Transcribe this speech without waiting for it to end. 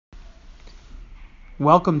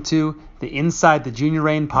Welcome to the Inside the Junior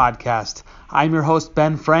Reign podcast. I'm your host,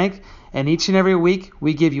 Ben Frank, and each and every week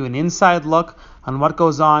we give you an inside look on what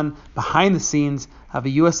goes on behind the scenes of a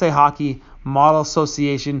USA Hockey Model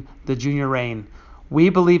Association, the Junior Reign. We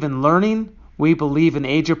believe in learning, we believe in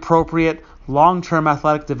age-appropriate, long-term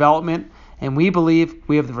athletic development, and we believe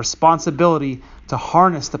we have the responsibility to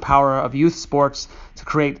harness the power of youth sports to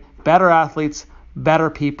create better athletes, better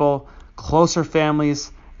people, closer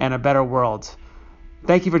families, and a better world.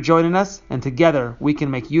 Thank you for joining us, and together we can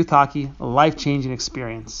make youth hockey a life-changing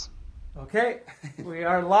experience. Okay, we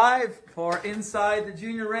are live for Inside the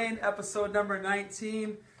Junior Reign, episode number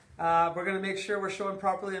 19. We're going to make sure we're showing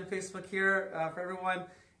properly on Facebook here for everyone,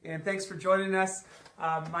 and thanks for joining us.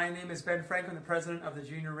 My name is Ben Frank. I'm the president of the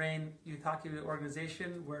Junior Reign Youth Hockey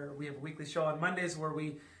Organization, where we have a weekly show on Mondays where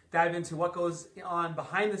we dive into what goes on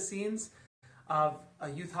behind the scenes of a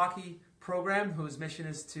youth hockey program whose mission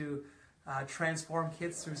is to transform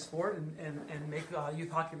kids through sport and make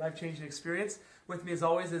youth hockey a life-changing experience. With me, as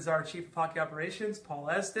always, is our Chief of Hockey Operations, Paul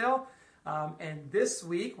Esdale. And this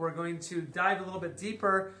week, we're going to dive a little bit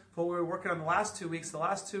deeper for what we were working on the last 2 weeks. The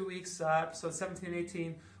last 2 weeks, episodes 17 and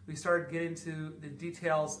 18, we started getting into the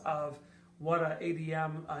details of what a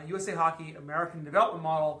ADM, USA Hockey American Development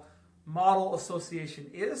Model Association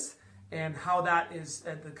is, and how that is,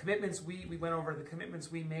 the commitments we went over, the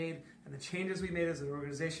commitments we made, and the changes we made as an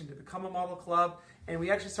organization to become a model club. And we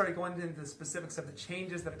actually started going into the specifics of the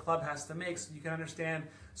changes that a club has to make so you can understand.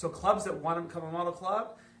 So clubs that want to become a model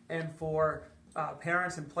club, and for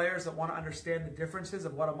parents and players that want to understand the differences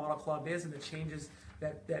of what a model club is and the changes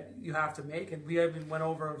that you have to make. And we even went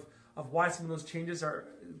over of why some of those changes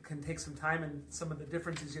can take some time and some of the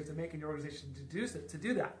differences you have to make in your organization to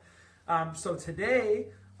do that. So today,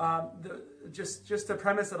 just to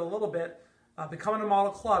premise it a little bit, becoming a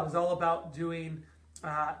model club is all about doing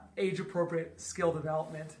age-appropriate skill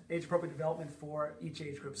development, age-appropriate development for each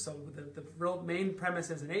age group. So the real main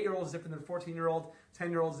premise is an 8-year-old is different than a 14-year-old,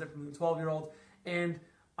 10-year-old is different than a 12-year-old, and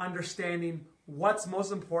understanding what's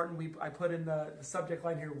most important. I put in the subject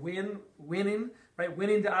line here, winning, right?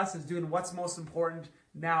 Winning to us is doing what's most important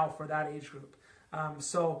now for that age group.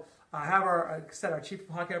 So I have our Chief of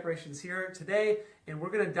Hockey Operations here today, and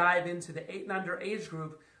we're going to dive into the 8 and under age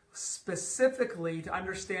group specifically to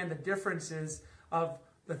understand the differences of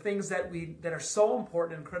the things that are so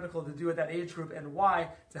important and critical to do at that age group and why,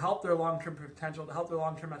 to help their long-term potential, to help their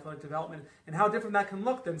long-term athletic development, and how different that can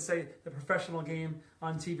look than, say, the professional game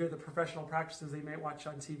on TV or the professional practices they might watch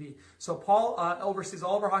on TV. So Paul oversees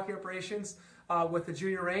all of our hockey operations with the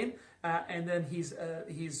Junior Reign, and then he's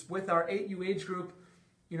with our 8U age group,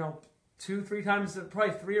 2-3 times,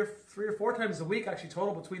 probably three or four times a week, actually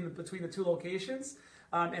total between the two locations,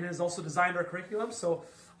 and has also designed our curriculum. So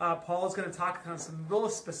Paul is going to talk on some real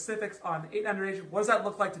specifics on 8 and under age. What does that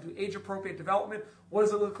look like to do age-appropriate development? What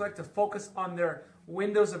does it look like to focus on their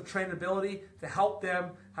windows of trainability to help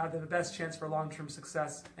them have the best chance for long-term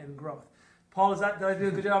success and growth? Paul, did I do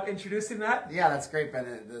a good job introducing that? Yeah, that's great,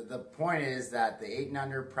 Ben. The point is that the 8 and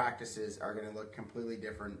under practices are going to look completely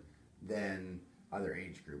different than other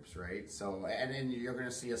age groups, right? So, and then you're going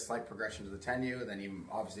to see a slight progression to the 10U, then even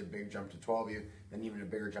obviously a big jump to 12U, then even a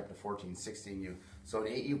bigger jump to 14, 16U. So an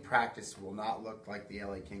 8U practice will not look like the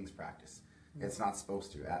LA Kings practice. It's not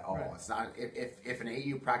supposed to at all. Right. It's not. If an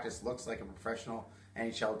 8U practice looks like a professional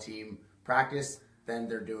NHL team practice, then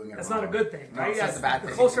they're doing it That's wrong. not a good thing, right? No, it's a bad thing.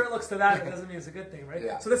 The closer it looks to that, it doesn't mean it's a good thing, right?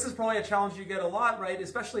 Yeah. So this is probably a challenge you get a lot, right?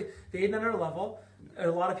 Especially the 8 and under level. A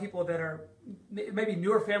lot of people that are maybe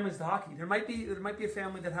newer families to hockey. There might be a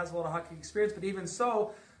family that has a lot of hockey experience, but even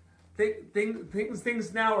so,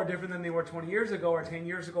 things now are different than they were 20 years ago, or 10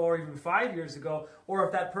 years ago, or even 5 years ago. Or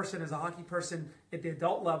if that person is a hockey person at the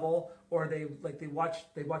adult level, or they watch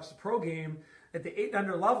the pro game at the 8 and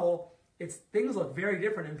under level, things look very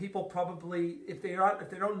different. And people probably, if they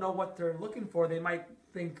don't know what they're looking for, they might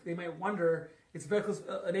wonder. It's because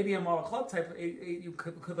an ADM model club type you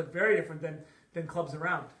could look very different than clubs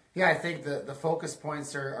around. Yeah, I think the focus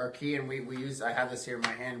points are key, and we use, I have this here in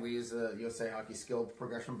my hand, we use the USA Hockey Skill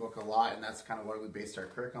Progression book a lot, and that's kind of what we based our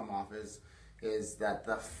curriculum off is that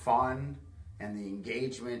the fun and the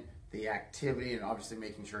engagement, the activity, and obviously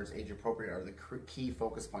making sure it's age appropriate are the key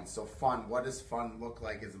focus points. So fun, what does fun look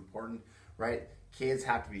like is important, right? Kids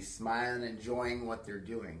have to be smiling, enjoying what they're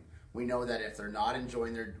doing. We know that if they're not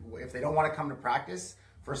enjoying if they don't want to come to practice,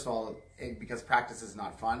 first of all, because practice is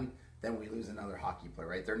not fun, then we lose another hockey player,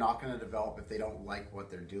 right? They're not going to develop if they don't like what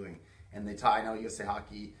they're doing. And I know USA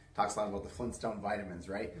Hockey talks a lot about the Flintstone vitamins,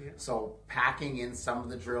 right? Yeah. So packing in some of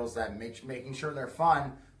the drills that making sure they're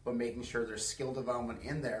fun, but making sure there's skill development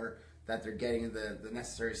in there that they're getting the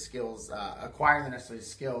necessary skills, acquiring the necessary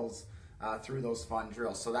skills through those fun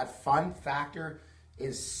drills. So that fun factor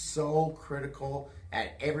is so critical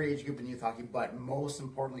at every age group in youth hockey, but most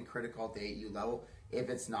importantly critical at the 8U level. If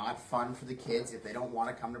it's not fun for the kids, if they don't want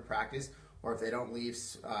to come to practice, or if they don't leave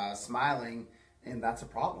smiling, and that's a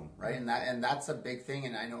problem, right? And that's a big thing.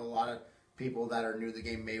 And I know a lot of people that are new to the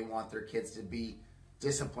game may want their kids to be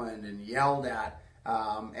disciplined and yelled at.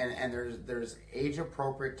 And there's age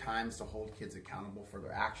appropriate times to hold kids accountable for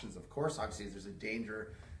their actions. Of course, obviously, there's a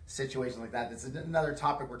danger situation like that. That's another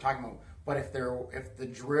topic we're talking about. But if the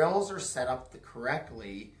drills are set up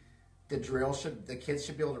correctly, the kids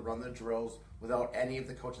should be able to run the drills without any of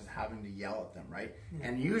the coaches having to yell at them, right? Yeah.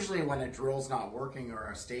 And usually when a drill's not working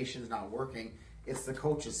or a station's not working, it's the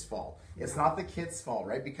coach's fault. Yeah. It's not the kids' fault,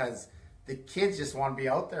 right? Because the kids just want to be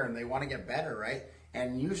out there and they want to get better, right?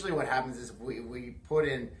 And usually what happens is if we put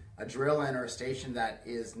in a drill in or a station that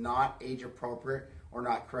is not age appropriate or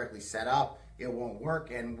not correctly set up, it won't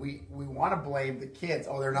work. And we want to blame the kids.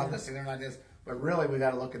 Oh, they're not listening, they're not this. But really, we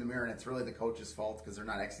got to look in the mirror, and it's really the coach's fault because they're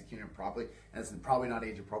not executing it properly, and it's probably not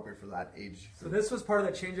age appropriate for that age. So this was part of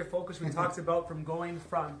the change of focus we talked about, from going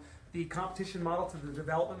from the competition model to the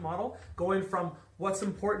development model, going from what's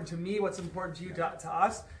important to me, what's important to you, to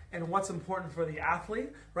us, and what's important for the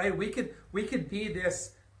athlete, right? We could be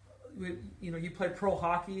this, you played pro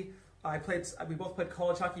hockey. We both played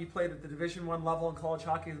college hockey. You played at the Division I level in college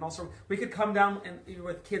hockey, and also we could come down and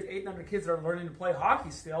with kids, 8 and under kids that are learning to play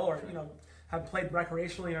hockey still, or have played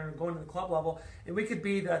recreationally or going to the club level, and we could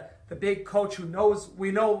be the big coach who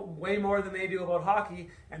we know way more than they do about hockey,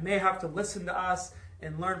 and they have to listen to us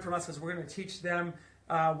and learn from us because we're going to teach them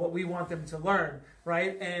what we want them to learn,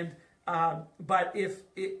 right? And but if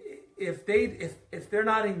they're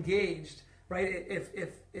not engaged, right?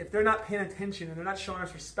 If they're not paying attention and they're not showing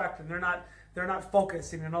us respect and they're not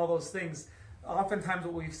focusing and all those things, oftentimes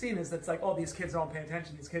what we've seen is it's like, oh, these kids don't pay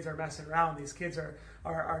attention, these kids are messing around, these kids are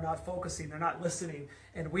not focusing, they're not listening.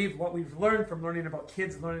 And what we've learned from learning about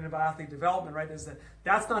kids, learning about athlete development, right, is that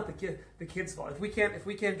that's not the kids' fault. If we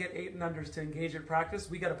can't get 8 and unders to engage in practice,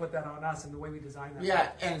 we got to put that on us in the way we design that.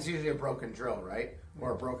 Yeah, and it's usually a broken drill, right,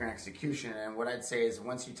 or a broken execution. And what I'd say is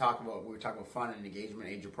once we talk about fun and engagement,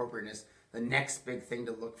 age appropriateness, the next big thing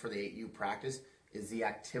to look for the 8U practice is the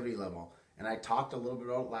activity level. And I talked a little bit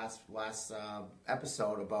about last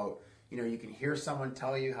episode about, you can hear someone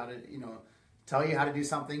tell you how to do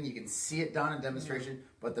something. You can see it done in demonstration,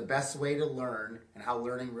 but the best way to learn and how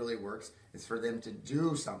learning really works is for them to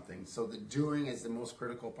do something. So the doing is the most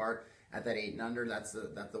critical part at that 8 and under. That's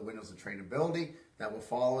the windows of trainability that will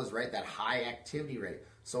follow is right that high activity rate.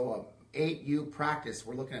 So 8U practice,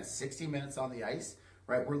 we're looking at 60 minutes on the ice,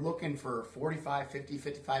 right? We're looking for 45, 50,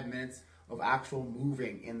 55 minutes of actual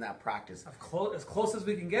moving in that practice, as close as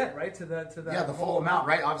we can get, right, to the full amount,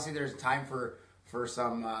 right? Obviously, there's time for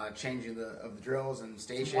some changing of the drills and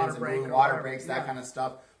stations and water breaks, that kind of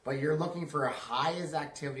stuff. But you're looking for a high as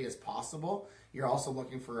activity as possible. You're also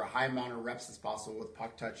looking for a high amount of reps as possible with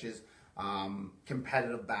puck touches,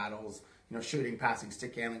 competitive battles, shooting, passing,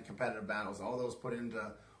 stick handling, competitive battles. All those put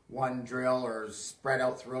into one drill or spread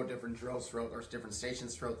out throughout different drills or different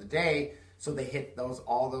stations throughout the day. So they hit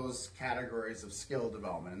all those categories of skill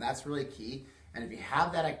development, and that's really key. And if you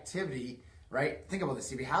have that activity, right, think about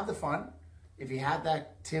this. If you have the fun, if you have that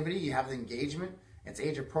activity, you have the engagement, it's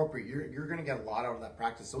age appropriate, you're going to get a lot out of that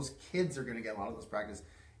practice. Those kids are going to get a lot of those practice.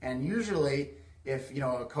 And usually, if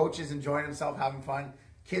a coach is enjoying himself, having fun,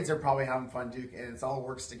 kids are probably having fun too, and it all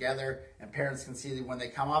works together. And parents can see that when they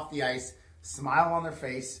come off the ice, smile on their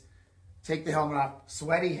face, take the helmet off,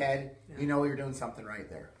 sweaty head, you're doing something right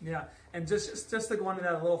there. Yeah, and just to go into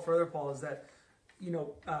that a little further, Paul, is that,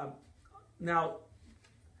 now,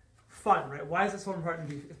 fun, right? Why is it so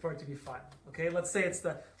important for it to be fun? Okay, let's say it's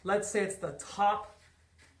the top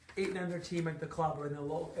 8 and under team at the club or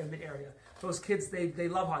in the area. Those kids, they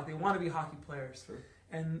love hockey. They want to be hockey players, sure.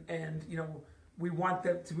 and we want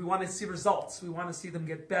to see results. We want to see them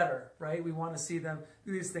get better, right? We want to see them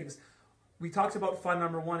do these things. We talked about fun.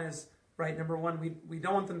 Number one, we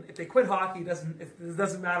don't want them, if they quit hockey, it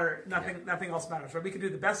doesn't matter, nothing else matters, right? We could do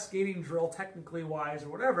the best skating drill technically wise or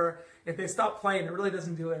whatever. If they stop playing, it really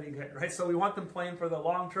doesn't do any good, right? So we want them playing for the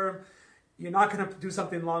long term. You're not going to do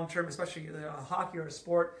something long term, especially a hockey or a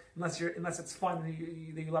sport, unless it's fun and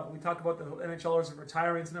you love it. We talked about the NHLers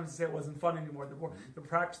retiring. Sometimes they say it wasn't fun anymore. The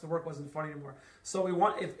practice, the work wasn't fun anymore. So we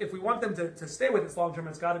want, if we want them to stay with us long term,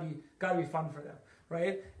 it's got to be fun for them,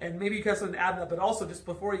 right? And maybe you guys can add that, but also just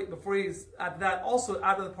before you add that, also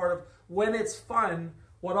add to the part of when it's fun,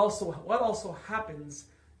 what also happens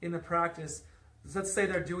in the practice. Let's say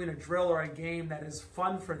they're doing a drill or a game that is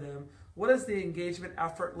fun for them. what is the engagement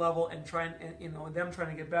effort level and them trying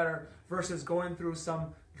to get better versus going through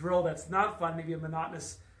some drill that's not fun, maybe a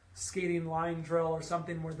monotonous skating line drill or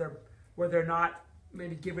something where they're not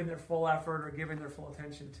maybe giving their full effort or giving their full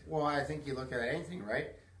attention to. Well, I think you look at anything,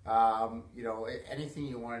 right? Anything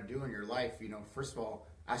you want to do in your life, first of all,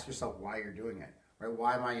 ask yourself why you're doing it, right?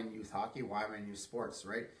 Why am I in youth hockey? Why am I in youth sports,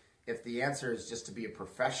 right? If the answer is just to be a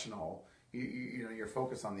professional, you're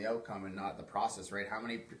focused on the outcome and not the process, right?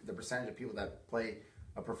 The percentage of people that play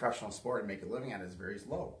a professional sport and make a living at it is very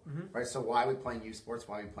low, right? So why are we playing youth sports?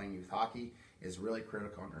 Why are we playing youth hockey is really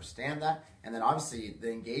critical to understand that. And then obviously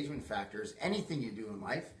the engagement factors, anything you do in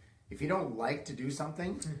life, if you don't like to do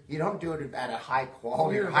something, you don't do it at a high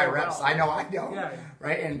quality or high reps. Well. I know, yeah.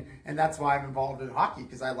 Right? And that's why I'm involved in hockey,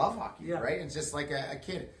 because I love hockey, right? It's just like a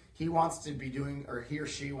kid. He wants to be doing, or he or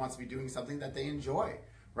she wants to be doing something that they enjoy,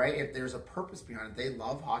 right? If there's a purpose behind it, they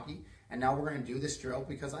love hockey, and now we're going to do this drill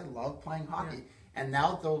because I love playing hockey. Yeah. And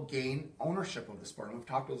now they'll gain ownership of the sport. And we've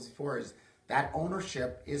talked about this before, is that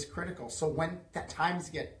ownership is critical. So when times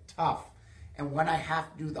get tough, and when I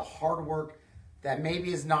have to do the hard work that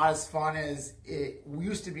maybe is not as fun as it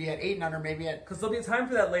used to be at 8 and under, maybe at... Because there'll be time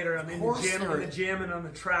for that later in the gym and on the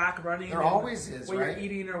track, running. There always is, when right? You're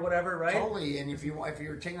eating or whatever, right? Totally, and if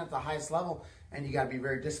you're taking it at the highest level, and you got to be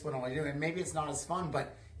very disciplined on what you're doing, and maybe it's not as fun,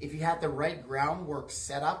 but if you had the right groundwork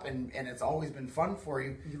set up and it's always been fun for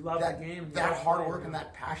you... You love the game. That hard work and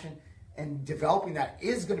that passion and developing that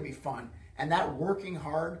is going to be fun, and that working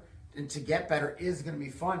hard and to get better is going to be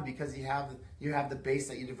fun because you have the base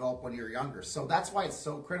that you develop when you're younger. So that's why it's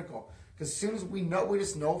so critical. Because as soon as we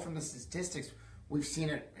just know from the statistics, we've seen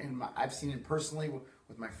it, I've seen it personally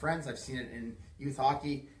with my friends. I've seen it in youth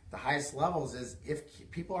hockey. The highest levels is if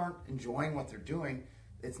people aren't enjoying what they're doing,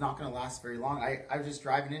 it's not going to last very long. I was just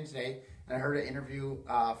driving in today and I heard an interview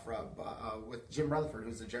with Jim Rutherford,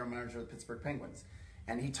 who's the general manager of the Pittsburgh Penguins,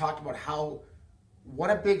 and he talked about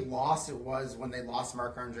what a big loss it was when they lost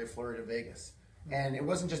Marc-Andre Fleury to Vegas. And it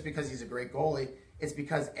wasn't just because he's a great goalie. It's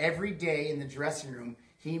because every day in the dressing room,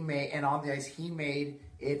 and on the ice, he made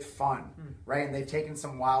it fun, right? And they've taken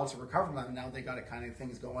some while to recover from that, and now they got kind of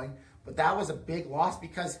things going. But that was a big loss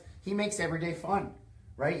because he makes every day fun,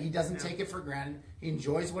 right? He doesn't take it for granted. He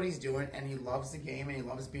enjoys what he's doing, and he loves the game, and he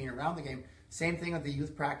loves being around the game. Same thing with the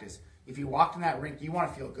youth practice. If you walk in that rink, you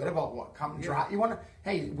want to feel good about drive. You want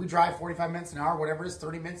to, we drive 45 minutes an hour, whatever it is,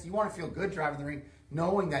 30 minutes. You want to feel good driving the rink,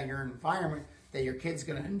 knowing that you're in an environment that your kid's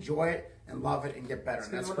going to enjoy it and love it and get better.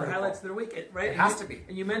 And that's one of the highlights of their week, right? It has to be.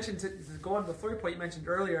 And you mentioned, to go on the Fleury point you mentioned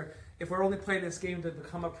earlier, if we're only playing this game to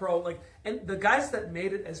become a pro, and the guys that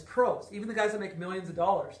made it as pros, even the guys that make millions of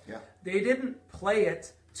dollars, they didn't play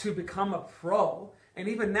it to become a pro. And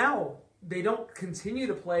even now, they don't continue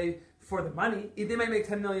to play for the money. They might make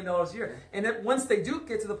 $10 million a year. And then once they do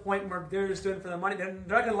get to the point where they're just doing it for the money, then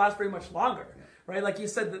they're not going to last very much longer. Right? Like you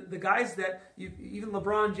said, the guys that, even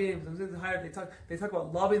LeBron James, they talk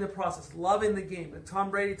about loving the process, loving the game. And Tom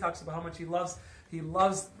Brady talks about how much he loves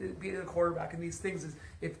being a quarterback. And these things is,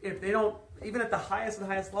 if they don't, even at the highest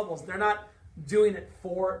levels, they're not doing it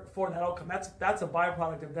for that outcome. That's a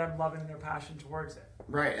byproduct of them loving their passion towards it.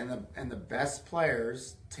 Right, and the best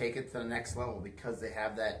players take it to the next level because they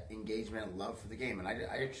have that engagement and love for the game. And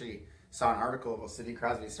I actually saw an article about Sidney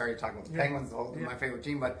Crosby. Started talking about the Penguins, my favorite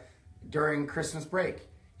team, but during Christmas break,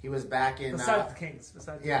 he was back in... Besides the Kings.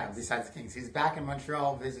 Besides the Kings. He's back in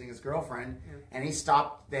Montreal visiting his girlfriend, and he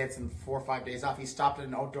stopped. They had some 4 or 5 days off. He stopped at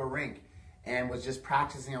an outdoor rink and was just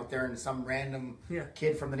practicing out there, and some random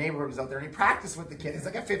kid from the neighborhood was out there, and he practiced with the kid. He's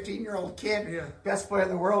like a 15-year-old kid, best player in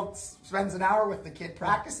the world, spends an hour with the kid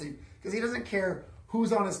practicing because he doesn't care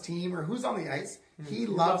who's on his team or who's on the ice. He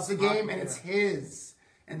loves the game, and it's his.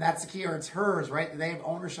 And that's the key, or it's hers, right? They have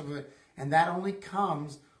ownership of it, and that only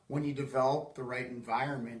comes when you develop the right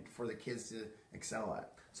environment for the kids to excel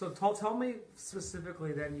at. So tell me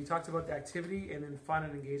specifically then, you talked about the activity and then fun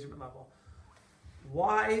and engagement level.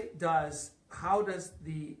 How does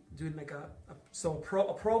doing like a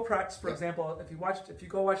pro practice, for example, if you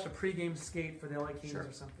go watch the pregame skate for the LA Kings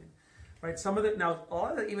or something, right? Some of a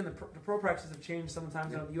lot of even the pro practices have changed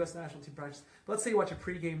sometimes. The U.S. national team practice. But let's say you watch a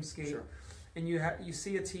pregame skate, and you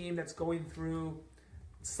see a team that's going through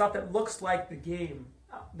stuff that looks like the game,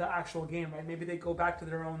 the actual game, right? Maybe they go back to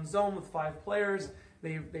their own zone with 5 players.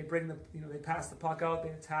 They bring they pass the puck out, they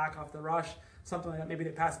attack off the rush. Something like that. Maybe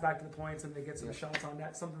they pass it back to the points and they get some shots on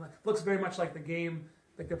that. Something like looks very much like the game,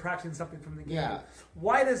 like they're practicing something from the game. Yeah.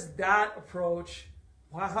 Why does that approach?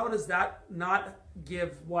 How does that not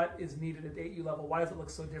give what is needed at the AU level? Why does it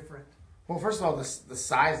look so different? Well, first of all, the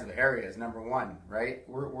size of the area is number one, right?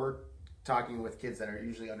 We're talking with kids that are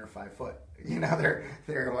usually under 5 foot. You know,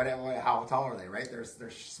 they're whatever. How tall are they? Right?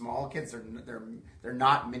 They're small kids. They're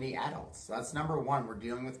not mini adults. So that's number one. We're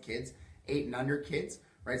dealing with kids, 8 and under kids,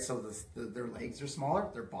 right? So their legs are smaller,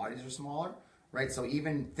 their bodies are smaller, right? So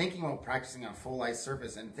even thinking about practicing on full ice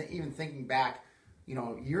surface, and even thinking back, you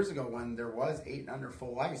know, years ago when there was 8 and under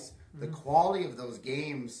full ice, the quality of those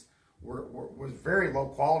games was very low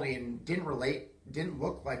quality and didn't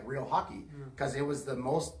look like real hockey, because it was the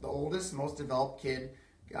oldest, most developed kid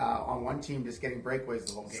on one team just getting breakaways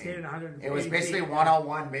the whole game. It was basically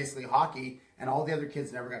one-on-one, basically hockey, and all the other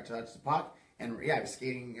kids never got to touch the puck. And yeah, I was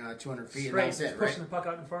skating 200 feet, and that's it, right? Pushing the puck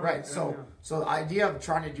out in front. Right. So the idea of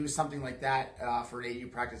trying to do something like that for an AU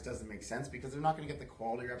practice doesn't make sense, because they're not going to get the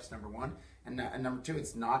quality reps. Number one, and number two,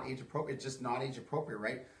 it's not age appropriate. It's just not age appropriate,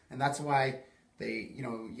 right? And that's why they, you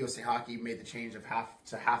know, USA Hockey made the change of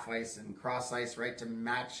half ice and cross ice, right, to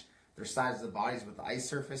match their size of the bodies with the ice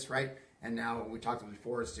surface, right? And now what we talked about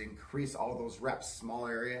before is to increase all those reps, small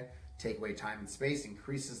area, take away time and space,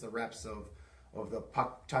 increases the reps of the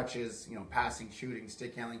puck touches, you know, passing, shooting,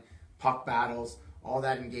 stick handling, puck battles, all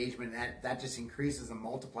that engagement. That just increases and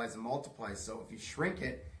multiplies and multiplies. So if you shrink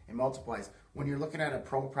it, it multiplies. When you're looking at a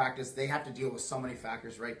pro practice, they have to deal with so many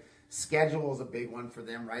factors, right? Schedule is a big one for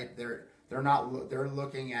them, right? They're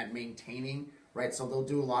looking at maintaining, right? So they'll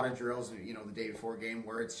do a lot of drills, you know, the day before game,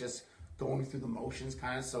 where it's just going through the motions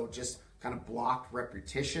kind of. So just kind of block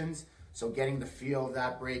repetitions. So getting the feel of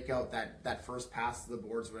that breakout, that first pass to the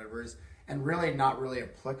boards, whatever it is, and really not really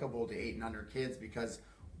applicable to 8 and under kids, because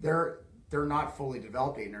they're not fully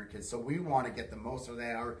developed 8 and under kids. So we want to get the most of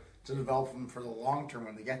that, or to develop them for the long term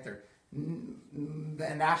when they get there.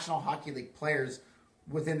 The National Hockey League players,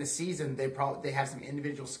 within the season, they have some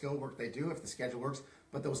individual skill work they do if the schedule works,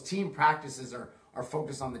 but those team practices are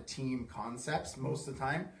focused on the team concepts most of the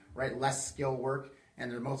time, right? Less skill work,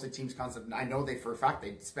 and they're mostly teams concept. I know for a fact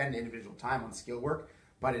they spend individual time on skill work,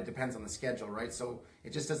 but it depends on the schedule, right? So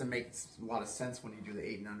it just doesn't make a lot of sense when you do the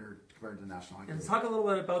 8 and under compared to the National Hockey League. And talk a little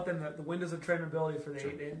bit about then the windows of trainability for the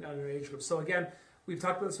 8 and under age group. So again, we've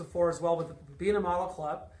talked about this before as well. With being a model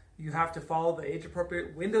club, you have to follow the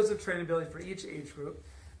age-appropriate windows of trainability for each age group.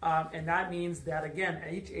 And that means that, again,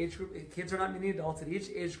 at each age group, kids are not mini adults. At each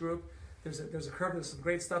age group, there's a curve. There's some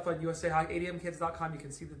great stuff on USA Hockey, admkids.com. You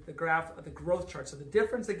can see the graph of the growth chart. So the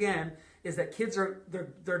difference, again, is that kids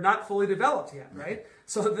they're not fully developed yet, right?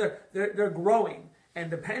 So they're growing.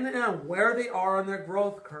 And depending on where they are on their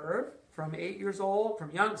growth curve, from 8 years old,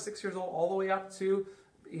 from young, 6 years old, all the way up to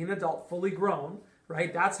being an adult, fully grown,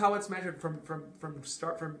 right? That's how it's measured from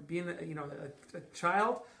being a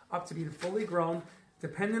child up to being fully grown.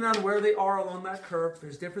 Depending on where they are along that curve,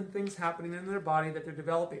 there's different things happening in their body that they're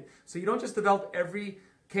developing. So you don't just develop every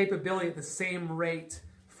capability at the same rate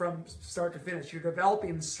from start to finish. You're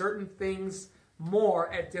developing certain things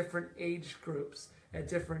more at different age groups, at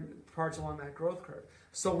different parts along that growth curve.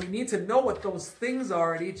 So we need to know what those things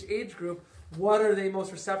are at each age group. What are they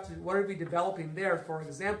most receptive? What are we developing there? For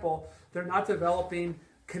example, they're not developing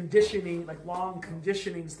conditioning, like long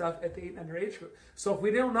conditioning stuff at the 8 and under age group. So if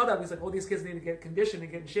we don't know that, we say, oh, these kids need to get conditioned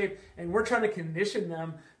and get in shape, and we're trying to condition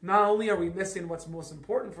them, not only are we missing what's most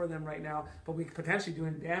important for them right now, but we potentially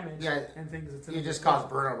doing damage and things. You just cause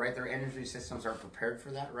burnout, right? Their energy systems are prepared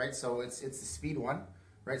for that, right? So it's the speed one,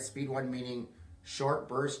 right? Speed one meaning short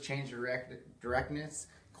burst, change directness,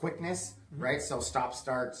 quickness, right? So stop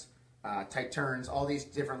starts, tight turns, all these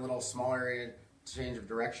different little small area change of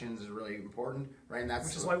directions is really important, right? And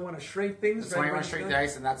which is why we want to shrink things. That's why you want to shrink the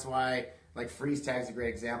ice, and that's why like freeze tag is a great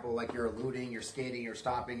example. Like you're eluding, you're skating, you're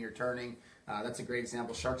stopping, you're turning. That's a great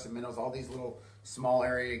example. Sharks and minnows, all these little small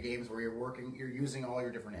area games where you're using all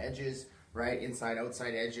your different edges, right? Inside,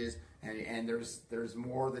 outside edges, and there's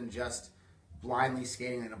more than just blindly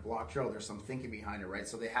skating in a block drill. There's some thinking behind it, right?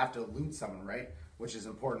 So they have to elude someone, right? Which is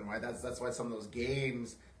important, right? That's why some of those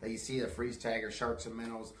games that you see, the freeze tag or sharks and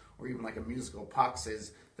minnows, or even like a musical pucks,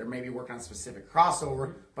 is they're maybe working on specific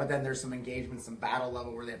crossover, but then there's some engagement, some battle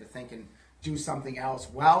level where they have to think and do something else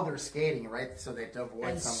while they're skating, right? So they have to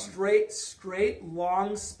avoid someone. Straight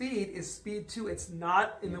long speed is speed 2. It's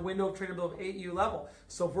not in the window of trainability of 8U level.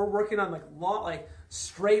 So if we're working on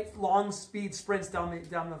straight long speed sprints down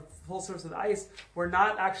the full surface of the ice, we're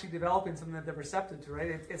not actually developing something that they're receptive to,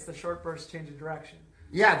 right? It's the short burst change of direction.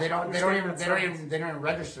 Yeah, they don't even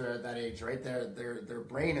register at that age, right? Their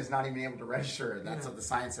brain is not even able to register. That's what the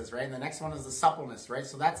science says, right? And the next one is the suppleness, right?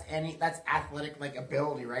 So that's athletic like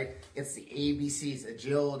ability, right? It's the ABCs: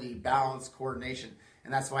 agility, balance, coordination,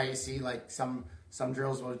 and that's why you see like some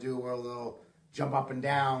drills will do where they'll jump up and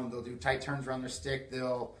down, they'll do tight turns around their stick,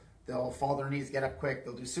 they'll fall their knees, get up quick,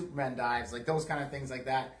 they'll do Superman dives, like those kind of things like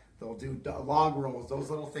that. They'll do log rolls,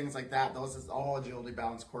 those little things like that. Those is all agility,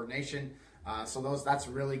 balance, coordination. So that's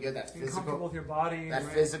really good. That Being comfortable with your body. That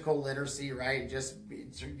physical literacy, right? Just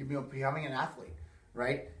becoming an athlete,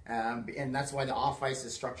 right? And that's why the off ice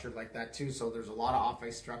is structured like that too. So there's a lot of off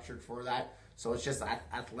ice structured for that. So it's just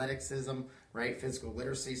athleticism, right? Physical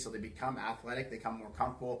literacy. So they become athletic. They become more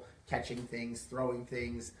comfortable catching things, throwing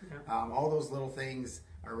things. Yeah. All those little things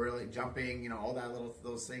are really jumping. All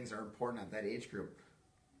those things are important at that age group.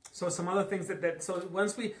 So some other things so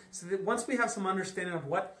once we have some understanding of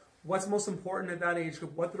what's most important at that age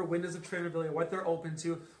group, what their windows of trainability, what they're open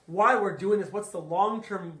to, why we're doing this, what's the long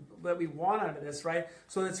term that we want out of this, right?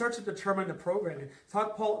 So it starts to determine the programming.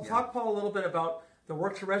 Talk Paul a little bit about the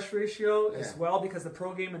work to rest ratio as well, because the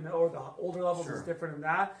pro game or the older levels is different in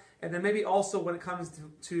that, and then maybe also when it comes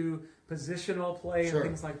to positional play and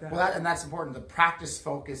things like that. Well, that's important. The practice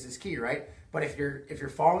focus is key, right? But if you're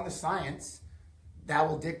following the science, that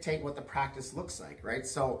will dictate what the practice looks like, right?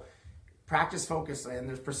 So practice focus, and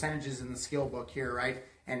there's percentages in the skill book here, right?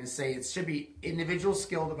 And say it should be individual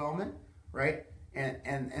skill development, right? And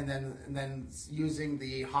then using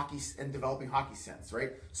the hockey and developing hockey sense,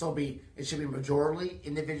 right? So it should be majorly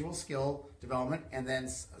individual skill development, and then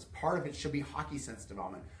as part of it should be hockey sense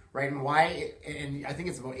development, right? And and I think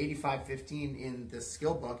it's about 85-15 in this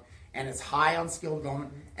skill book, and it's high on skill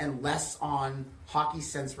development and less on hockey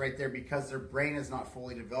sense right there, because their brain is not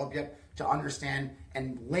fully developed yet to understand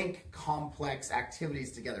and link complex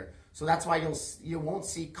activities together. So that's why you won't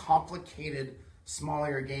see complicated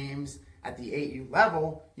smaller games at the 8U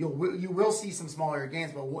level. You will see some smaller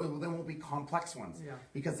games, but there won't be complex ones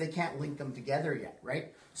because they can't link them together yet,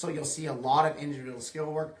 right? So you'll see a lot of individual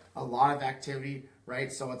skill work, a lot of activity,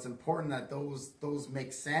 right? So it's important that those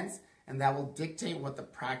make sense, and that will dictate what the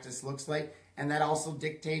practice looks like, and that also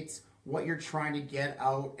dictates what you're trying to get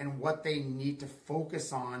out and what they need to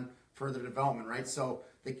focus on for their development, right? So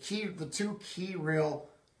the two key real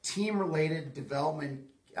team-related development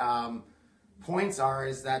points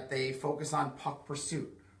is that they focus on puck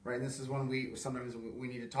pursuit, right? And this is one sometimes we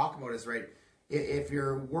need to talk about is, right, if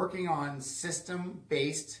you're working on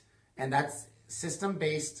system-based, and that's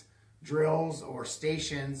system-based drills or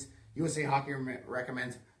stations, USA Hockey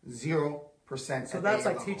recommends 0%. So that's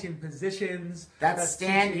like teaching positions. That's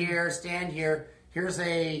stand here. Here's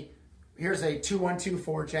a 2-1-2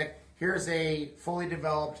 forecheck. Here's a fully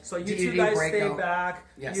developed. So you two guys breakout. Stay back.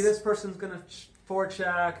 Yes. This person's gonna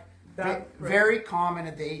forecheck. Very common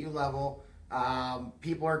at the 8U level.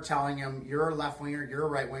 People are telling him, you're a left winger, you're a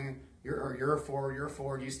right winger, you're a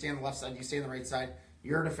forward, you stay on the left side, you stay on the right side,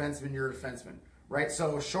 you're a defenseman, right?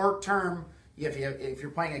 So short term, if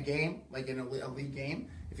you're playing a game, like in a league game,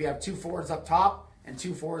 if you have 2 forwards up top and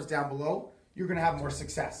 2 forwards down below, you're going to have more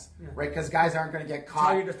success, right? Because guys aren't going to get caught.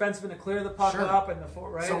 Tell your defenseman to clear the puck up and the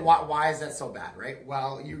forward, right? So why is that so bad, right?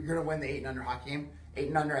 Well, you're going to win the 8 and under hockey game. 8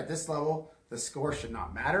 and under at this level, the score should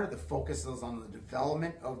not matter. The focus is on the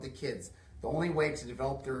development of the kids. The only way to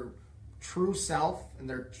develop their true self and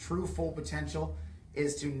their true full potential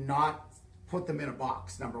is to not put them in a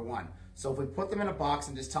box, number one. So if we put them in a box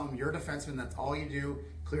and just tell them you're a defenseman, that's all you do,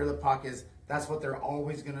 clear the puck, that's what they're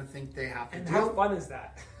always going to think they have to do. And how fun is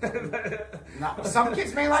that? Some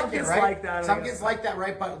kids may like it, right? Like that, some kids like that,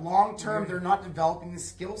 right? But long term, they're not developing the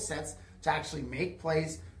skill sets to actually make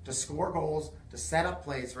plays, to score goals, to set up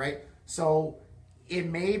plays, right? So it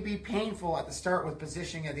may be painful at the start with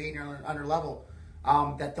positioning at the 8 and under level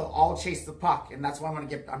that they'll all chase the puck. And that's why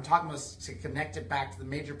I'm talking about to connect it back to the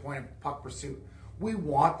major point of puck pursuit. We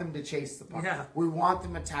want them to chase the puck. Yeah. We want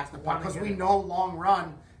them to attack the puck because we know long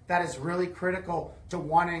run that is really critical to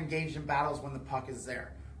want to engage in battles when the puck is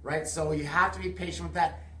there, right? So you have to be patient with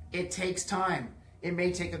that. It takes time. It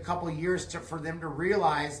may take a couple of years for them to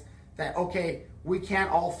realize that, okay, we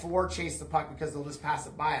can't all 4 chase the puck because they'll just pass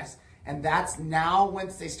it by us. And that's now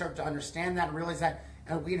once they start to understand that and realize that,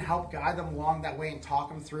 and we can help guide them along that way and talk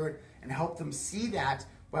them through it and help them see that,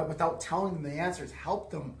 but without telling them the answers,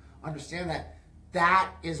 help them understand that.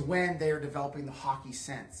 That is when they are developing the hockey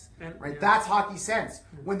sense, right? That's hockey sense.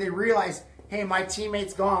 When they realize, hey, my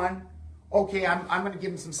teammate's gone, okay, I'm going to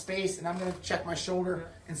give him some space and I'm going to check my shoulder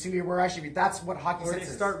and see where I should be. That's what hockey sense is. Or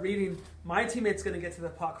they start reading, my teammate's going to get to the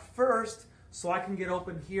puck first, so I can get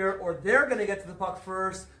open here, or they're going to get to the puck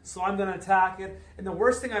first, so I'm going to attack it. And the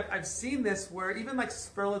worst thing, I've seen this where even like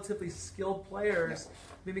relatively skilled players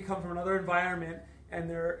maybe come from another environment and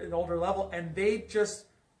they're at an older level, and they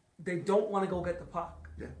don't want to go get the puck.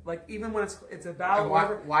 Yeah. Like even when it's a battle, And why-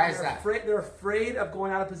 whatever, why is they're that? They're afraid of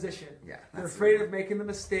going out of position. Yeah, They're that's afraid the- of making the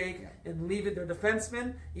mistake Yeah. and leave it. They're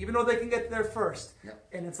defensemen, even though they can get there first. Yeah.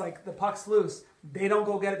 And it's like the puck's loose. They don't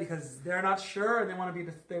go get it because they're not sure and they want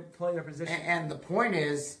to they play their position. And the point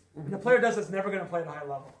is, And the player does that's never going to play at a high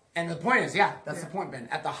level. And the point is, that's the point, Ben.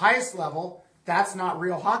 At the highest level, that's not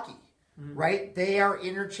real hockey, right? They are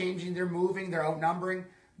interchanging, they're moving, they're outnumbering,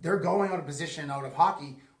 they're going out of position out of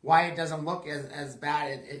hockey. Why it doesn't look as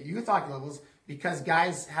bad at youth hockey levels, because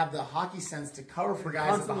guys have the hockey sense to cover for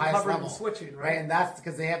guys at the Constantly highest covering level. and switching, right? And that's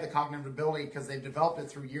because they have the cognitive ability, because they've developed it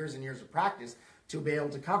through years and years of practice to be able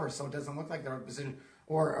to cover, so it doesn't look like they're out of position,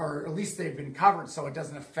 or at least they've been covered, so it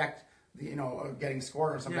doesn't affect the, getting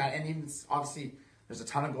scored or something like that. And even obviously, there's a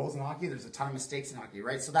ton of goals in hockey. There's a ton of mistakes in hockey,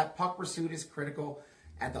 right? So that puck pursuit is critical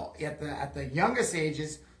at the youngest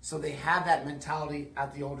ages. So they have that mentality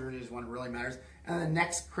at the older ages when it really matters. And the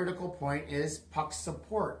next critical point is puck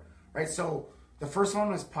support, right? So the first one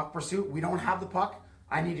was puck pursuit. We don't have the puck.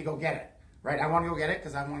 I need to go get it, right? I want to go get it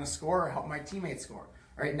because I want to score or help my teammates score.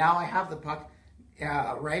 Right now I have the puck,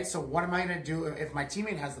 right? So what am I going to do if my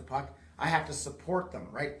teammate has the puck? I have to support them,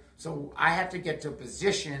 right? So I have to get to a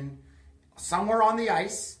position somewhere on the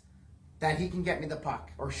ice that he can get me the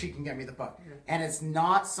puck or she can get me the puck. Yeah. And it's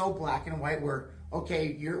not so black and white where,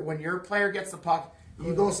 okay, when your player gets the puck,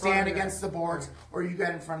 you go stand against the boards or you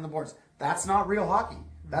get in front of the boards. That's not real hockey.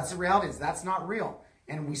 That's the reality. That's not real.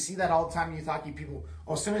 And we see that all the time in youth hockey. People,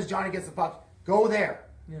 as soon as Johnny gets the puck, go there,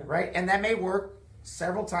 right? And that may work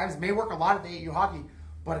several times, may work a lot at the AAU hockey,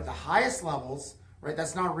 but at the highest levels, right,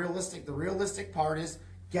 that's not realistic. The realistic part is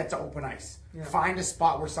get to open ice. Yeah. Find a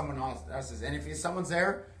spot where someone else is. And if someone's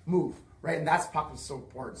there, move, right? And that's puck is so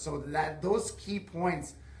important. So that those key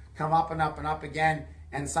points come up and up and up again.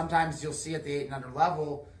 And sometimes you'll see at the 8 and under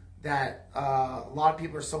level that a lot of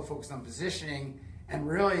people are so focused on positioning and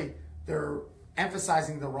really they're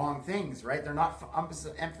emphasizing the wrong things, right? They're not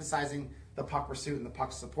emphasizing the puck pursuit and the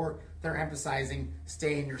puck support. They're emphasizing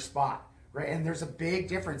stay in your spot, right? And there's a big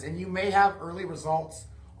difference. And you may have early results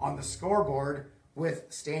on the scoreboard with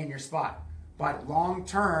stay in your spot. But long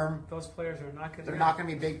term, those players are not going to. They're not going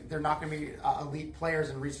to be big. They're not going to be elite players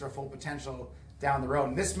and reach their full potential down the road.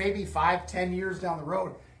 And this may be 5-10 years down the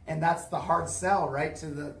road, and that's the hard sell, right, to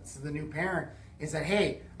the new parent is that,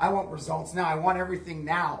 hey, I want results now. I want everything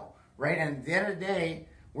now, right? And at the end of the day,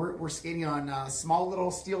 we're skating on small little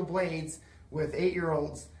steel blades with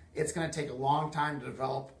 8-year-olds. It's going to take a long time to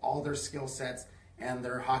develop all their skill sets and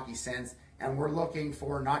their hockey sense. And we're looking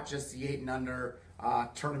for not just the 8 and under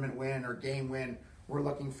tournament win or game win. We're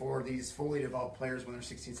looking for these fully developed players when they're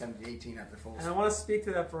 16, 17, 18 at their full. And I want to speak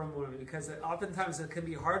to that for a moment because oftentimes it can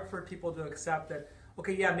be hard for people to accept that,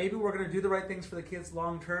 okay, yeah, maybe we're going to do the right things for the kids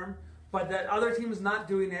long term, but that other team is not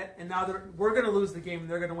doing it, and now we're going to lose the game and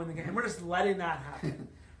they're going to win the game. And we're just letting that happen.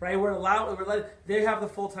 Right, they have the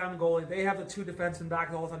full-time goalie. They have the 2 defensemen back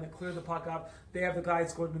the whole time. They clear the puck up. They have the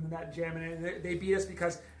guys going in the net jamming it. And they beat us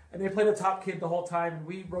and they play the top kid the whole time, and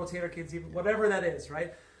we rotate our kids, even whatever that is,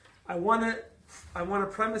 right? I want to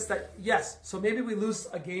premise that, yes, so maybe we lose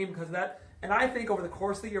a game because of that. And I think over the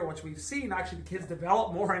course of the year, which we've seen, actually the kids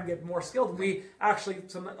develop more and get more skilled. And we actually,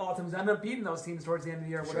 a lot of times, end up beating those teams towards the end of the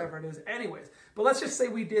year, whatever it is. Anyways, but let's just say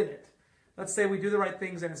we did it. Let's say we do the right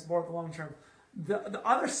things and it's more of the long term. The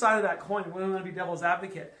other side of that coin, we don't want to be devil's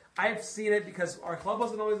advocate. I've seen it because our club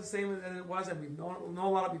wasn't always the same as it was, and we know a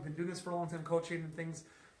lot of. We've been doing this for a long time, coaching and things,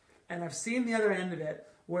 and I've seen the other end of it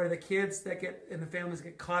where the kids that get and the families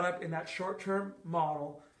get caught up in that short-term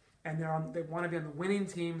model, and they want to be on the winning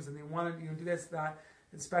teams and they want to do this, that,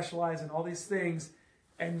 and specialize in all these things,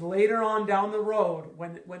 and later on down the road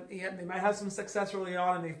when they might have some success early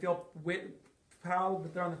on and they feel proud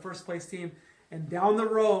that they're on the first place team, and down the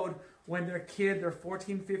road when their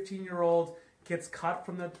 14, 15-year-old gets cut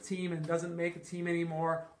from the team and doesn't make a team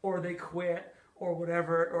anymore, or they quit, or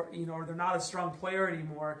whatever, or they're not a strong player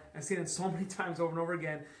anymore. I've seen it so many times over and over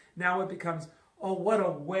again. Now it becomes, oh, what a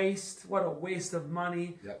waste of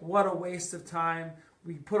money, what a waste of time.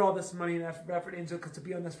 We put all this money and effort into it to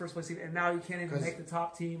be on this first place team, and now you can't even make the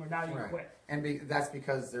top team, or now you quit. And that's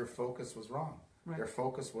because their focus was wrong. Right. Their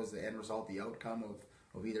focus was the end result, the outcome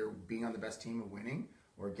of either being on the best team of winning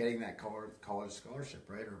or getting that college scholarship,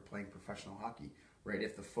 right, or playing professional hockey, right?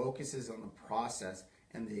 If the focus is on the process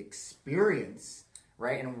and the experience,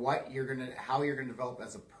 right, and how you're gonna develop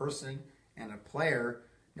as a person and a player,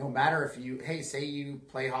 no matter if say you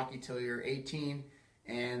play hockey till you're 18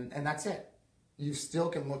 and that's it, you still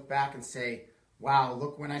can look back and say, wow,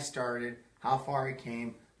 look when I started, how far I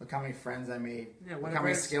came, look how many friends I made, look how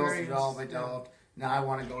many skills I developed, now I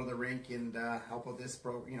want to go to the rink and help with this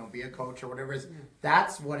be a coach or whatever it is.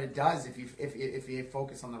 That's what it does if you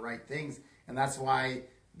focus on the right things. And that's why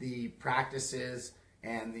the practices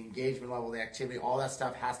and the engagement level, the activity, all that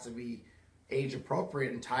stuff has to be age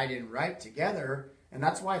appropriate and tied in right together. And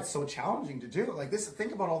that's why it's so challenging to do. Like this,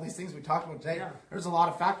 think about all these things we talked about today. Yeah. There's a lot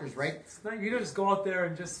of factors, right? It's not, you don't just go out there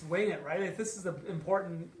and just wing it, right? Like, this is an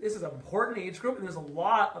important age group, and there's a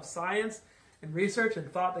lot of science and research and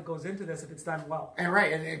thought that goes into this if it's done well. And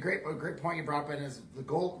right, and a great point you brought up in is the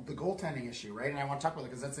goaltending issue, right? And I want to talk about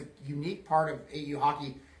it because that's a unique part of AU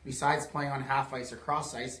hockey. Besides playing on half ice or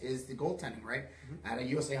cross ice, is the goaltending, right? At a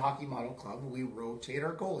USA Hockey Model Club, we rotate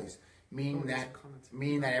our goalies. Meaning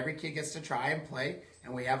that every kid gets to try and play,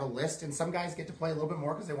 and we have a list, and some guys get to play a little bit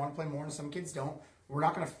more because they want to play more, and some kids don't. We're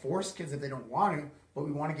not going to force kids if they don't want to, but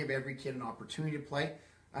we want to give every kid an opportunity to play,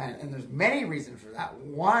 and there's many reasons for that.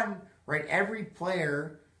 One, right, every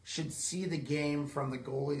player should see the game from the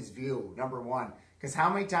goalie's view, number one, because how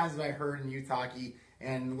many times have I heard in youth hockey,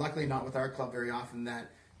 and luckily not with our club very often,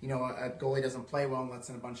 that a goalie doesn't play well and lets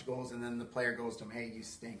in a bunch of goals, and then the player goes to him, "Hey, you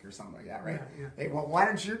stink," or something like that, right? Yeah. Hey, well, why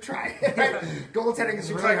don't you try? Goaltending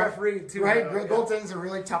is really hard, too, right? Goaltending is a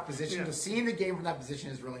really tough position. Yeah. So seeing the game from that position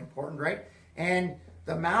is really important, right? And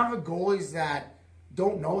the amount of goalies that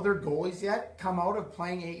don't know they're goalies yet come out of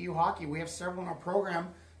playing AU hockey. We have several in our program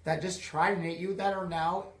that just tried in AU that are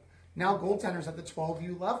now goaltenders at the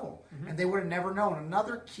 12U level, and they would have never known.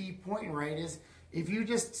 Another key point, right, is if you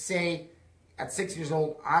just say, at 6 years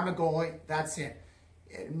old, I'm a goalie, that's it.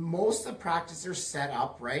 Most of the practice are set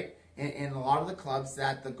up, right, in a lot of the clubs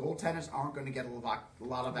that the goaltenders aren't going to get a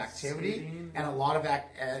lot of activity and a lot of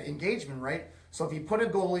engagement, right? So if you put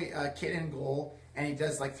a kid in goal and he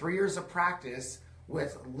does like 3 years of practice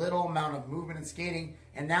with little amount of movement and skating,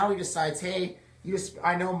 and now he decides, hey,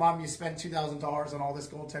 I know, Mom, you spent $2,000 on all this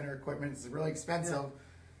goaltender equipment. It's really expensive. Yeah.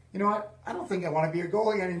 You know what? I don't think I want to be a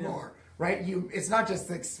goalie anymore. Yeah. Right? It's not just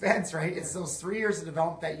the expense, right? It's those 3 years of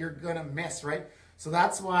development that you're going to miss, right? So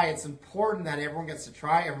that's why it's important that everyone gets to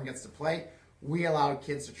try, everyone gets to play. We allow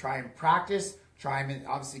kids to try and practice, try and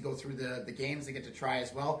obviously go through the games they get to try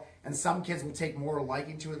as well. And some kids will take more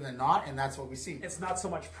liking to it than not, and that's what we see. It's not so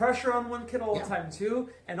much pressure on one kid all the time, too.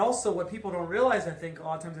 And also what people don't realize, I think, a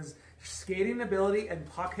lot of times is skating ability and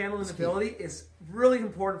puck handling ability is really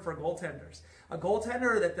important for goaltenders. A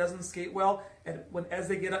goaltender that doesn't skate well, and as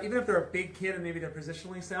they get up, even if they're a big kid and maybe they're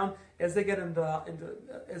positionally sound, as they get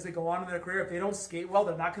as they go on in their career, if they don't skate well,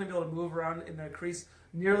 they're not going to be able to move around in their crease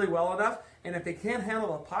nearly well enough. And if they can't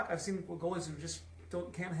handle a puck, I've seen goalies who just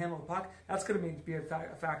can't handle the puck. That's going to be a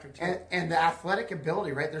factor too. And the athletic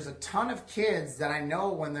ability, right? There's a ton of kids that I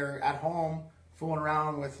know when they're at home fooling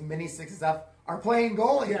around with mini sticks and stuff are playing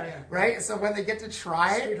goalie, right? So when they get to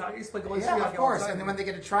try it, of course. And then when they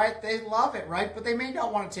get to try it, they love it, right? But they may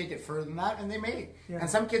not want to take it further than that, and they may. Yeah. And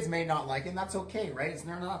some kids may not like it, and that's okay, right? It's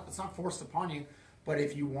not forced upon you. But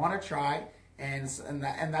if you want to try, and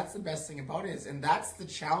that's the best thing about it, and that's the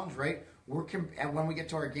challenge, right? And when we get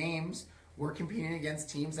to our games, we're competing against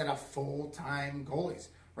teams that have full-time goalies,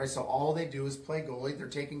 right? So all they do is play goalie. They're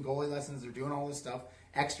taking goalie lessons. They're doing all this stuff,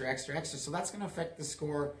 extra. So that's going to affect the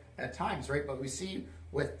score at times, right? But we see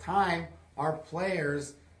with time, our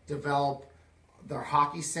players develop their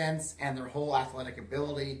hockey sense and their whole athletic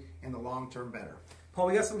ability in the long term better. Paul,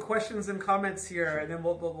 we got some questions and comments here, and then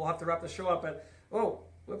we'll have to wrap the show up. But I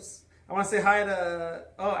want to say hi to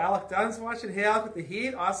Alec Dunn's watching. Hey, Alec with the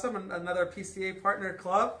Heat, awesome, another PCA partner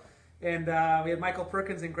club. And we had Michael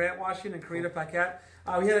Perkins and Grant watching, and Karita Paquette.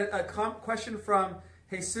 We had a question from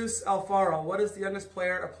Jesus Alfaro. What is the youngest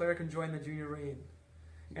player a player can join the junior reign?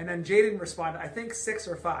 And then Jaden responded, I think 6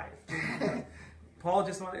 or 5. Paul,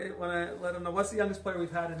 just want to let him know, what's the youngest player we've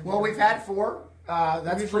had in the Well, we've had 4.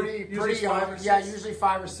 That's pretty young. Yeah, usually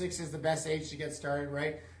 5 or 6 is the best age to get started,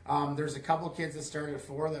 right? There's a couple of kids that started at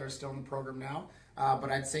 4 that are still in the program now.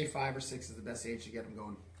 But I'd say 5 or 6 is the best age to get them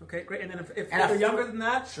going. Okay, great. And then if they're younger than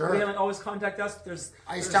that, sure. They can always contact us. There's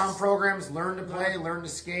Icetown programs, learn to play, learn to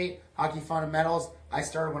skate, hockey fundamentals. I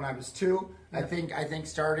started when I was 2. Yeah. I think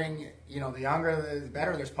starting, the younger the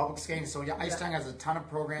better. There's public skating, so Icetown has a ton of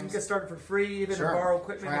programs. You can get started for free, even borrow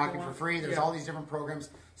equipment. Try hockey for free. There's all these different programs,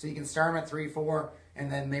 so you can start them at 3, 4,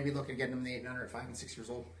 and then maybe look at getting them the 800 at 5 and 6 years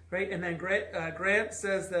old. Great, and then Grant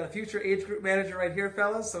says the future age group manager right here,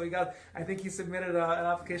 fellas. So I think he submitted an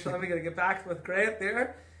application. We got to get back with Grant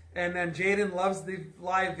there. And then Jaden loves the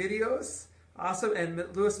live videos. Awesome. And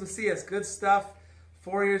Luis Macias, good stuff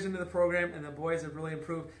 4 years into the program, and the boys have really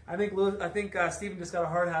improved. I think Stephen just got a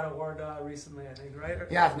hard hat award recently, I think, right?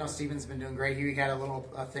 Yeah, no, Stephen's been doing great. He had a little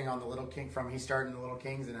thing on the Little King he started in the Little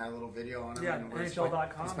Kings and had a little video on him. Yeah, and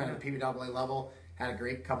NHL.com. He's playing at the PBAA level. Had a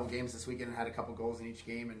great couple games this weekend and had a couple goals in each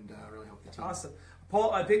game, and really helped the team. Awesome.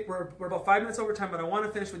 Paul, I think we're about 5 minutes over time, but I want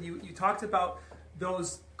to finish with you. You talked about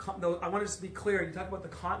those I want to just be clear. You talked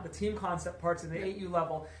about the team concept parts in the 8U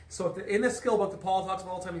level. So if in the skill book that Paul talks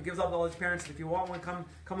about all the time, he gives out to all his parents. If you want one, come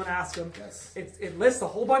and ask him. Yes. It lists a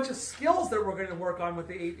whole bunch of skills that we're going to work on with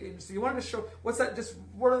the 8U. So you wanted to show what's that? Just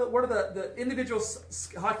what are the individual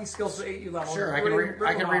hockey skills for 8U level? Sure, I can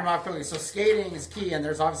read them off quickly. So skating is key, and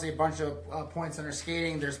there's obviously a bunch of points under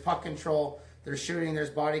skating. There's puck control, there's shooting, there's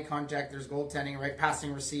body contact, there's goaltending, right,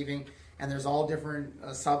 passing, receiving. And there's all different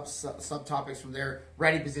subtopics from there.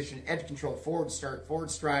 Ready position, edge control, forward start,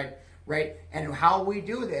 forward stride, right? And how we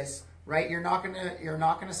do this, right? You're not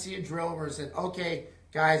gonna see a drill where it says, okay,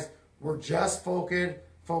 guys, we're just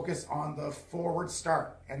focus on the forward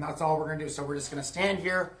start, and that's all we're gonna do. So we're just gonna stand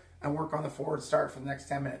here and work on the forward start for the next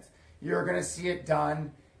 10 minutes. You're gonna see it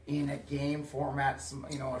done in a game format,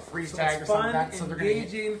 a freeze tag or something like that. So they're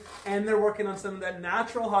engaging, and they're working on some of that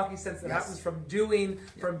natural hockey sense that happens from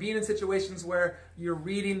from being in situations where you're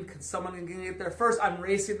reading, someone can get there first. I'm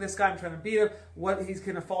racing this guy, I'm trying to beat him. What, he's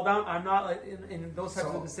going to fall down? I'm not like in those types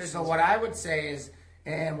of decisions. So what I would say is,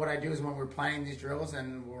 and what I do is when we're planning these drills,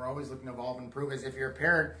 and we're always looking to evolve and improve, is if you're a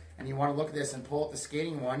parent and you want to look at this and pull up the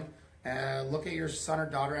skating one, look at your son or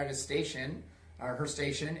daughter at his station, or her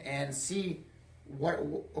station, and see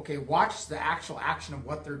watch the actual action of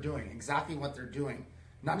what they're doing, exactly what they're doing.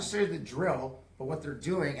 Not necessarily the drill, but what they're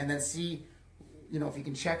doing, and then see, if you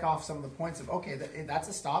can check off some of the points of, okay, that's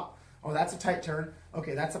a stop, oh, that's a tight turn,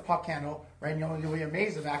 okay, that's a puck handle, right? And you'll be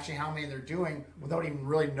amazed of actually how many they're doing without even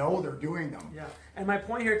really know they're doing them. Yeah, and my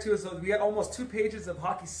point here too is we got almost 2 pages of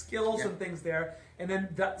hockey skills and things there, and then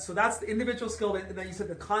so that's the individual skill, and then you said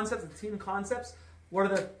the concepts, the team concepts. What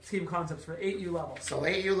are the team concepts for 8U level? So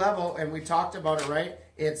 8U level, and we talked about it, right?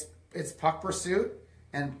 It's puck pursuit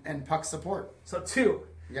and puck support. So 2.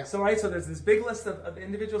 Yeah. So so there's this big list of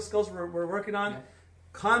individual skills we're working on. Yeah.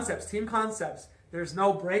 Concepts, team concepts. There's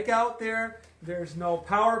no breakout there. There's no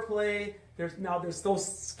power play. There's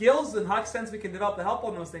those skills and hockey sense we can develop to help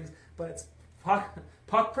on those things. But it's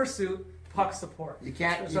puck pursuit, puck support. You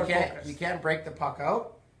can't break the puck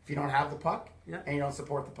out if you don't have the puck. Yeah. And you don't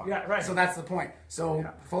support the puck. Yeah, right. So that's the point. So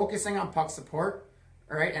focusing on puck support,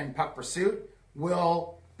 right, and puck pursuit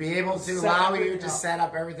will be able to allow you to set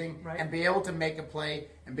up everything and be able to make a play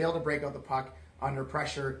and be able to break out the puck under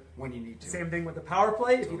pressure when you need to. Same thing with the power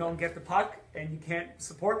play. If you don't get the puck and you can't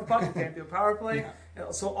support the puck, you can't do a power play.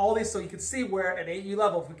 Yeah. So all these, so you can see where at 8U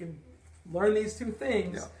level, if we can learn these 2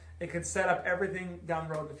 things, it could set up everything down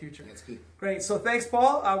the road in the future. That's key. Great. So thanks,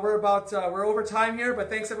 Paul. We're over time here, but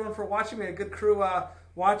thanks everyone for watching. We had a good crew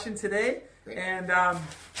watching today. Great. And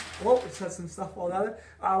we said some stuff all the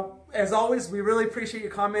other. As always, we really appreciate you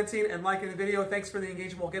commenting and liking the video. Thanks for the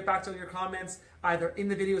engagement. We'll get back to your comments either in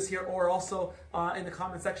the videos here or also in the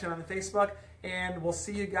comment section on the Facebook. And we'll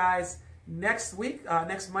see you guys next week,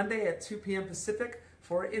 next Monday at 2 p.m. Pacific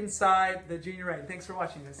for Inside the Junior Reign. Thanks for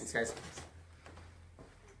watching this. Thanks, guys.